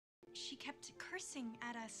she kept cursing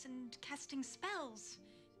at us and casting spells.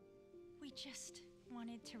 We just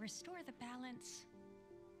wanted to restore the balance.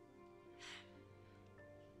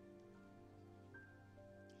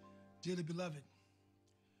 Dearly beloved,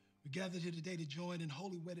 we gathered here today to join in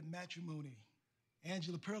holy wedded matrimony.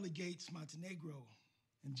 Angela Pearly Gates Montenegro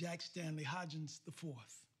and Jack Stanley Hodgins IV.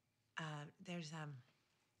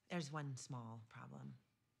 There's one small problem.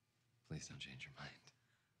 Please don't change your mind.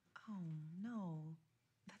 Oh, no.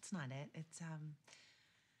 That's not it.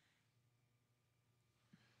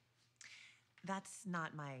 That's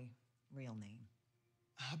not my real name.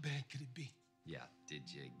 How bad could it be? Yeah,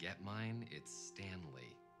 did you get mine? It's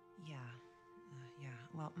Stanley. Yeah.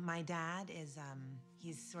 Well, my dad is,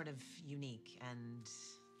 he's sort of unique and,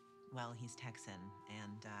 well, he's Texan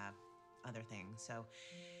and, other things. So,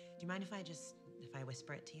 do you mind if I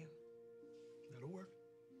whisper it to you? That'll work.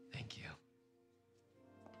 Thank you.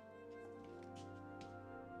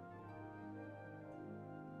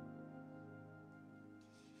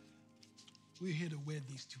 We're here to wed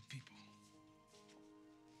these two people.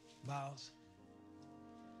 Vows.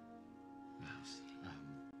 Vows.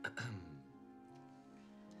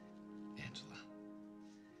 Angela.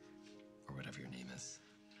 Or whatever your name is.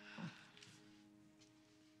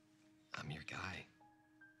 I'm your guy.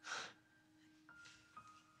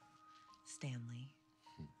 Stanley.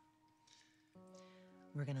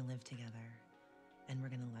 We're gonna live together, and we're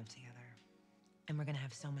gonna love together, and we're gonna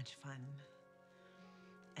have so much fun,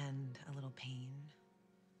 and a little pain,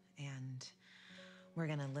 and we're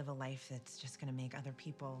gonna live a life that's just gonna make other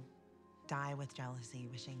people die with jealousy,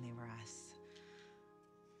 wishing they were us.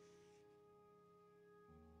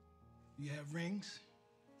 You have rings?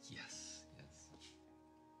 Yes.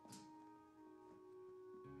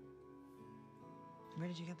 Where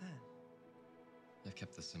did you get that? I've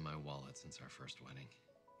kept this in my wallet since our first wedding.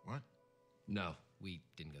 What? No, we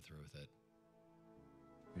didn't go through with it.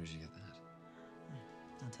 Where did you get that?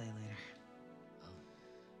 I'll tell you later.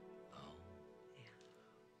 Oh. Yeah.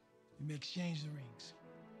 You may exchange the rings.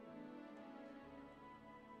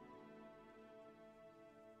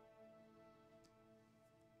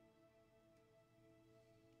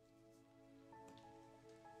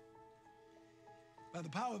 By the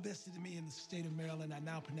power vested in me in the state of Maryland, I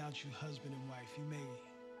now pronounce you husband and wife. You may